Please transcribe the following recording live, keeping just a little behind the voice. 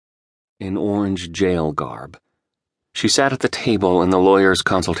in orange jail garb. She sat at the table in the lawyer's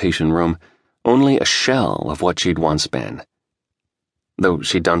consultation room, only a shell of what she'd once been. Though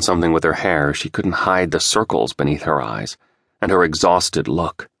she'd done something with her hair, she couldn't hide the circles beneath her eyes and her exhausted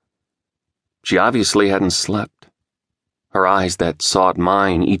look. She obviously hadn't slept. Her eyes that sought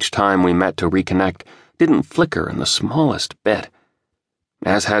mine each time we met to reconnect didn't flicker in the smallest bit,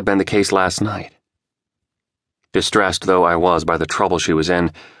 as had been the case last night. Distressed though I was by the trouble she was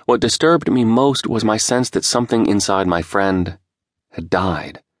in, what disturbed me most was my sense that something inside my friend had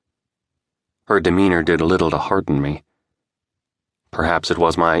died. Her demeanor did little to hearten me. Perhaps it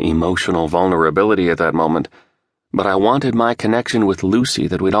was my emotional vulnerability at that moment, but I wanted my connection with Lucy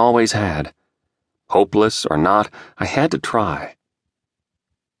that we'd always had. Hopeless or not, I had to try.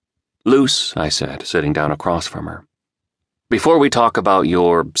 "Luce," I said, sitting down across from her, "before we talk about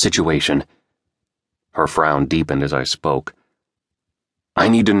your situation," her frown deepened as I spoke, "I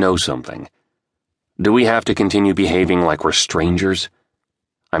need to know something. Do we have to continue behaving like we're strangers?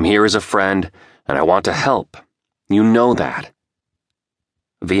 I'm here as a friend, and I want to help. You know that."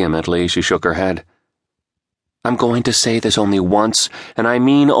 Vehemently, she shook her head. "I'm going to say this only once, and I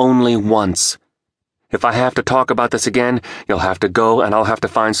mean only once. If I have to talk about this again, you'll have to go and I'll have to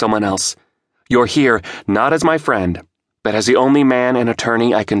find someone else. You're here, not as my friend, but as the only man and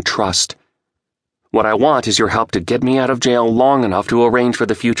attorney I can trust. What I want is your help to get me out of jail long enough to arrange for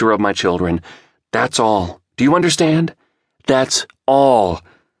the future of my children. That's all. Do you understand? That's all.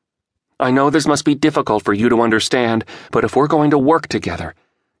 I know this must be difficult for you to understand, but if we're going to work together,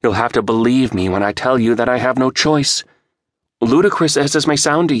 you'll have to believe me when I tell you that I have no choice. Ludicrous as this may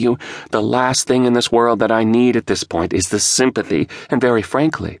sound to you, the last thing in this world that I need at this point is the sympathy, and very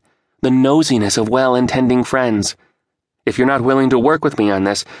frankly, the nosiness of well-intending friends. If you're not willing to work with me on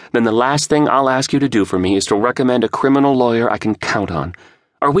this, then the last thing I'll ask you to do for me is to recommend a criminal lawyer I can count on.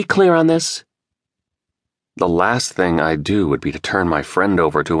 Are we clear on this?" The last thing I'd do would be to turn my friend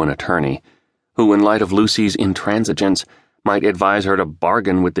over to an attorney, who, in light of Lucy's intransigence, might advise her to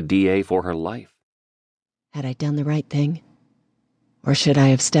bargain with the DA for her life. Had I done the right thing? Or should I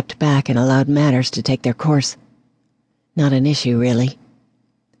have stepped back and allowed matters to take their course? Not an issue, really.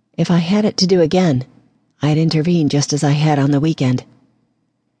 If I had it to do again, I'd intervene just as I had on the weekend.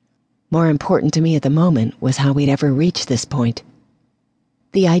 More important to me at the moment was how we'd ever reach this point.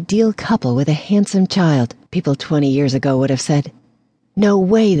 The ideal couple with a handsome child, people 20 years ago would have said. No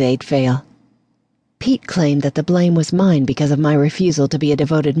way they'd fail. Pete claimed that the blame was mine because of my refusal to be a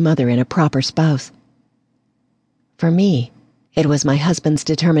devoted mother and a proper spouse. For me, it was my husband's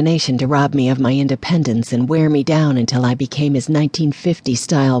determination to rob me of my independence and wear me down until I became his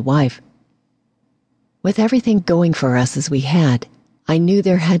 1950s-style wife. With everything going for us as we had, I knew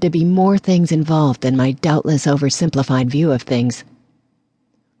there had to be more things involved than my doubtless oversimplified view of things.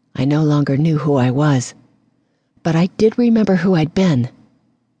 I no longer knew who I was, but I did remember who I'd been.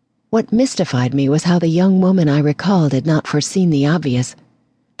 What mystified me was how the young woman I recalled had not foreseen the obvious,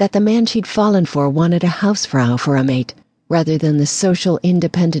 that the man she'd fallen for wanted a housefrau for a mate, rather than the social,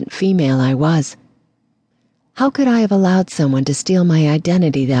 independent female I was. How could I have allowed someone to steal my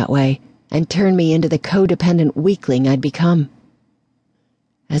identity that way and turn me into the codependent weakling I'd become?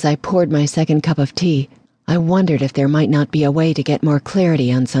 As I poured my second cup of tea, I wondered if there might not be a way to get more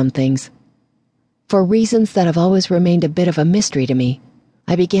clarity on some things. For reasons that have always remained a bit of a mystery to me,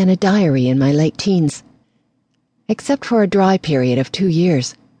 I began a diary in my late teens. Except for a dry period of 2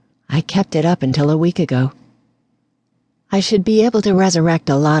 years, I kept it up until a week ago. I should be able to resurrect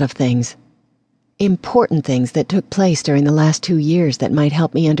a lot of things. Important things that took place during the last 2 years that might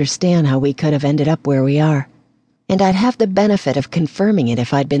help me understand how we could have ended up where we are. And I'd have the benefit of confirming it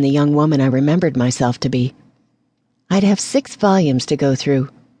if I'd been the young woman I remembered myself to be. I'd have 6 volumes to go through.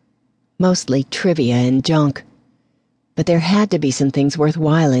 Mostly trivia and junk. But there had to be some things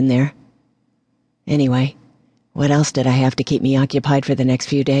worthwhile in there. Anyway, what else did I have to keep me occupied for the next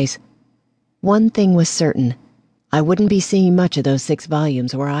few days? One thing was certain. I wouldn't be seeing much of those 6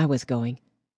 volumes where I was going.